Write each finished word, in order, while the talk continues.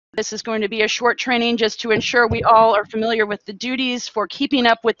This is going to be a short training just to ensure we all are familiar with the duties for keeping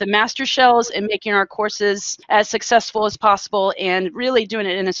up with the master shells and making our courses as successful as possible and really doing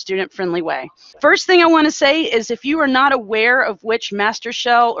it in a student-friendly way. First thing I want to say is if you are not aware of which master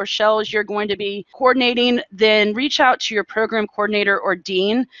shell or shells you're going to be coordinating, then reach out to your program coordinator or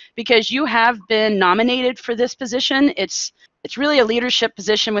dean because you have been nominated for this position. It's really a leadership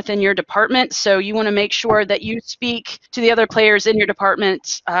position within your department, so you want to make sure that you speak to the other players in your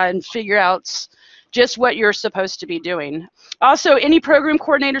department and figure out just what you're supposed to be doing. Also, any program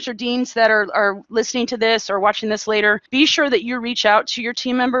coordinators or deans that are listening to this or watching this later, be sure that you reach out to your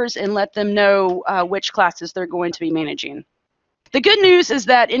team members and let them know which classes they're going to be managing. The good news is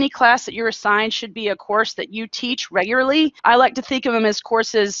that any class that you're assigned should be a course that you teach regularly. I like to think of them as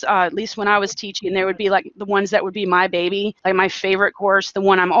courses, at least when I was teaching, they would be like the ones that would be my baby, like my favorite course, the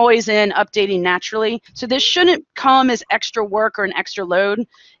one I'm always in, updating naturally. So this shouldn't come as extra work or an extra load.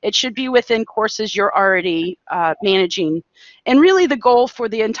 It should be within courses you're already managing. And really the goal for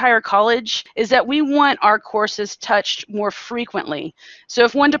the entire college is that we want our courses touched more frequently. So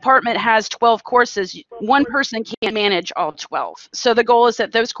if one department has 12 courses, one person can't manage all 12. So the goal is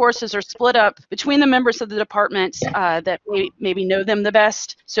that those courses are split up between the members of the department that maybe know them the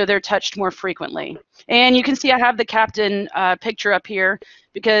best, so they're touched more frequently. And you can see I have the captain picture up here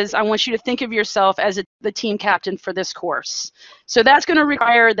because I want you to think of yourself as the team captain for this course. So that's going to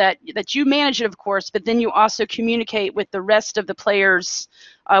require that you manage it, of course, but then you also communicate with the rest of the players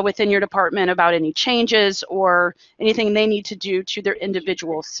within your department about any changes or anything they need to do to their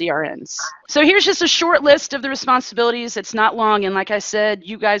individual CRNs. So here's just a short list of the responsibilities. It's not long, and like I said,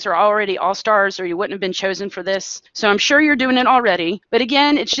 you guys are already all-stars or you wouldn't have been chosen for this. So I'm sure you're doing it already. But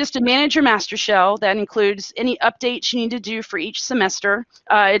again, it's just to manage your master shell. That includes any updates you need to do for each semester.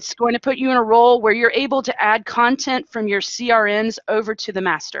 It's going to put you in a role where you're able to add content from your CRNs over to the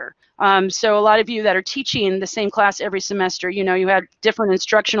master. So a lot of you that are teaching the same class every semester, you know, you have different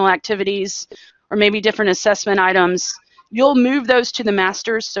instructional activities or maybe different assessment items. You'll move those to the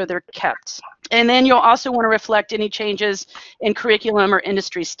masters so they're kept. And then you'll also want to reflect any changes in curriculum or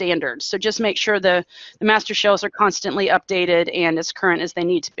industry standards. So just make sure the master shells are constantly updated and as current as they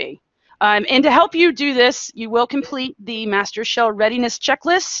need to be. And to help you do this, you will complete the master shell readiness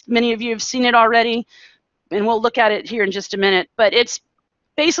checklist. Many of you have seen it already, and we'll look at it here in just a minute. But it's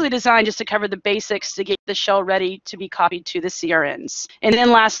basically designed just to cover the basics to get the shell ready to be copied to the CRNs. And then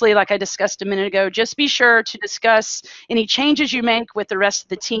lastly, like I discussed a minute ago, just be sure to discuss any changes you make with the rest of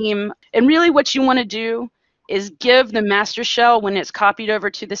the team. And really what you want to do is give the master shell, when it's copied over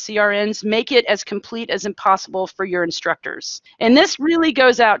to the CRNs, make it as complete as possible for your instructors. And this really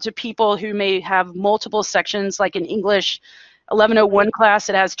goes out to people who may have multiple sections, like in English 1101 class,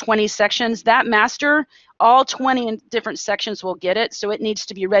 it has 20 sections. That master, all 20 different sections will get it, so it needs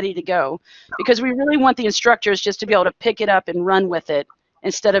to be ready to go. Because we really want the instructors just to be able to pick it up and run with it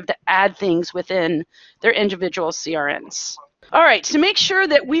instead of to add things within their individual CRNs. All right, to make sure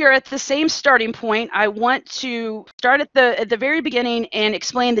that we are at the same starting point, I want to start at the very beginning and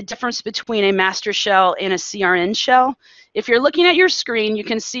explain the difference between a master shell and a CRN shell. If you're looking at your screen, you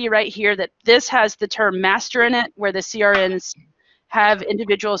can see right here that this has the term master in it, where the CRNs have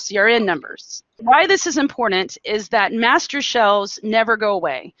individual CRN numbers. Why this is important is that master shells never go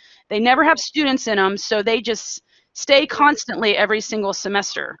away. They never have students in them, so they just stay constantly every single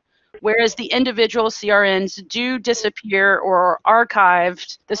semester. Whereas the individual CRNs do disappear or are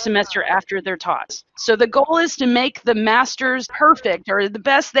archived the semester after they're taught. So the goal is to make the masters perfect or the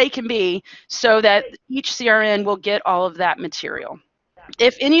best they can be so that each CRN will get all of that material.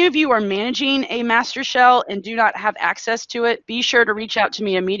 If any of you are managing a master shell and do not have access to it, be sure to reach out to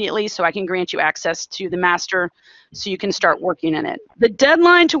me immediately so I can grant you access to the master so you can start working in it. The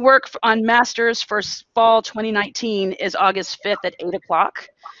deadline to work on masters for fall 2019 is August 5th at 8 o'clock.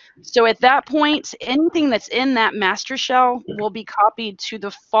 So at that point, anything that's in that master shell will be copied to the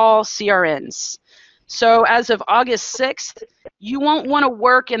fall CRNs. So as of August 6th, you won't want to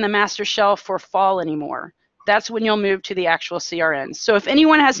work in the master shell for fall anymore. That's when you'll move to the actual CRNs. So if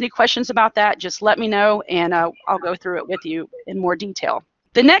anyone has any questions about that, just let me know and I'll go through it with you in more detail.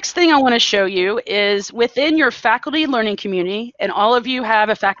 The next thing I want to show you is within your faculty learning community, and all of you have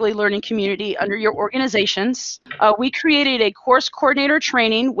a faculty learning community under your organizations, we created a course coordinator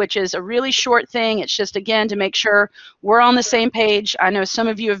training, which is a really short thing. It's just, again, to make sure we're on the same page. I know some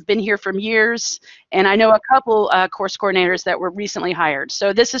of you have been here for years, and I know a couple course coordinators that were recently hired.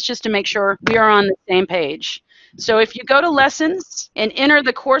 So this is just to make sure we are on the same page. So if you go to lessons and enter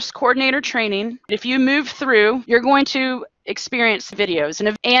the course coordinator training, if you move through, you're going to experience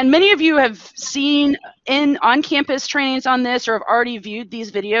videos. And many of you have seen on-campus trainings on this or have already viewed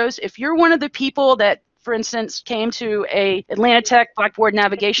these videos. If you're one of the people that, for instance, came to a Atlanta Tech Blackboard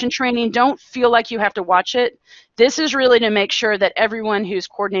navigation training, don't feel like you have to watch it. This is really to make sure that everyone who's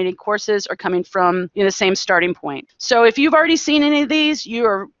coordinating courses are coming from the same starting point. So if you've already seen any of these,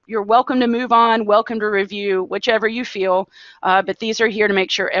 you're welcome to move on, welcome to review, whichever you feel, but these are here to make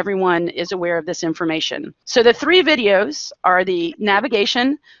sure everyone is aware of this information. So the 3 videos are the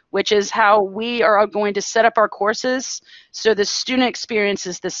navigation, which is how we are going to set up our courses so the student experience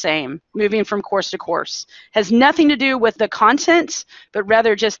is the same, moving from course to course. Has nothing to do with the content, but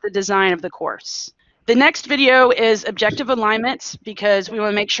rather just the design of the course. The next video is objective alignment, because we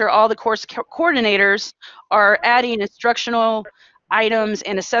want to make sure all the course coordinators are adding instructional items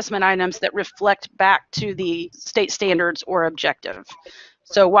and assessment items that reflect back to the state standards or objective.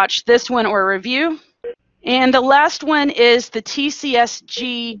 So watch this one or review. And the last one is the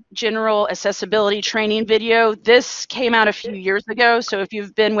TCSG General Accessibility Training video. This came out a few years ago, so if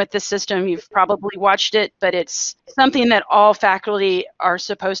you've been with the system, you've probably watched it, but it's something that all faculty are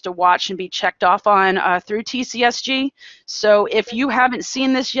supposed to watch and be checked off on through TCSG. So if you haven't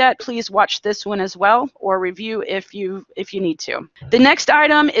seen this yet, please watch this one as well, or review if you need to. The next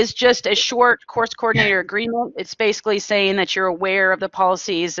item is just a short course coordinator agreement. It's basically saying that you're aware of the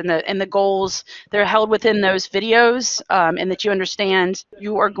policies and the goals that are held within those videos, and that you understand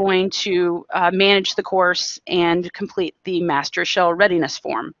you are going to manage the course and complete the Master Shell readiness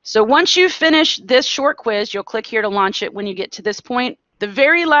form. So once you finish this short quiz, you'll click here to launch it when you get to this point. The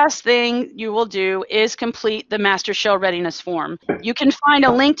very last thing you will do is complete the Master Shell readiness form. You can find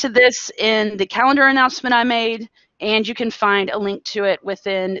a link to this in the calendar announcement I made, and you can find a link to it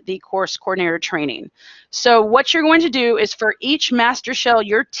within the course coordinator training. So what you're going to do is for each Master Shell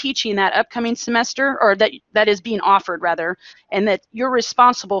you're teaching that upcoming semester, or that is being offered rather, and that you're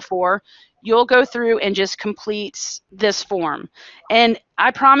responsible for, you'll go through and just complete this form. And I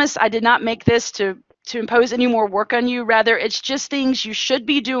promise I did not make this to impose any more work on you. Rather, it's just things you should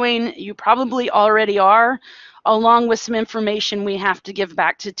be doing, you probably already are, along with some information we have to give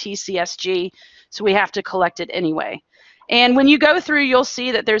back to TCSG, so we have to collect it anyway. And when you go through, you'll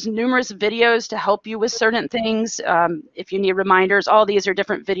see that there's numerous videos to help you with certain things. If you need reminders, all these are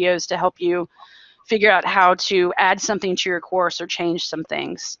different videos to help you figure out how to add something to your course or change some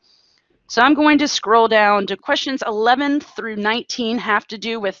things. So I'm going to scroll down to questions 11 through 19 have to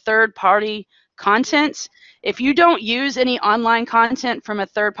do with third-party content. If you don't use any online content from a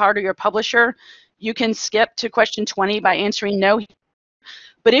third party or publisher, you can skip to question 20 by answering no.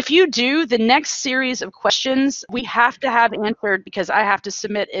 But if you do, the next series of questions we have to have answered because I have to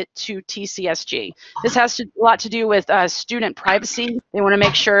submit it to TCSG. This has a lot to do with student privacy. They want to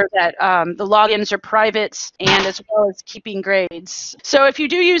make sure that the logins are private, and as well as keeping grades. So if you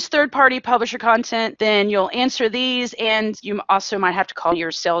do use third-party publisher content, then you'll answer these, and you also might have to call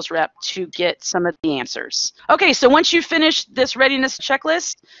your sales rep to get some of the answers. Okay, so once you finish this readiness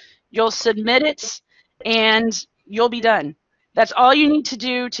checklist, you'll submit it, and you'll be done. That's all you need to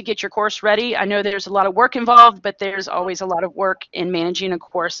do to get your course ready. I know there's a lot of work involved, but there's always a lot of work in managing a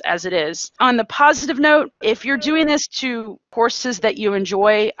course as it is. On the positive note, if you're doing this to courses that you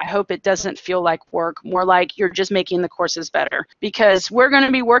enjoy, I hope it doesn't feel like work, more like you're just making the courses better, because we're going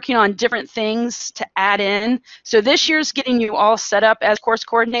to be working on different things to add in. So this year's getting you all set up as course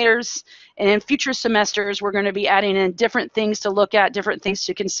coordinators, and in future semesters, we're going to be adding in different things to look at, different things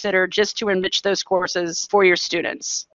to consider, just to enrich those courses for your students.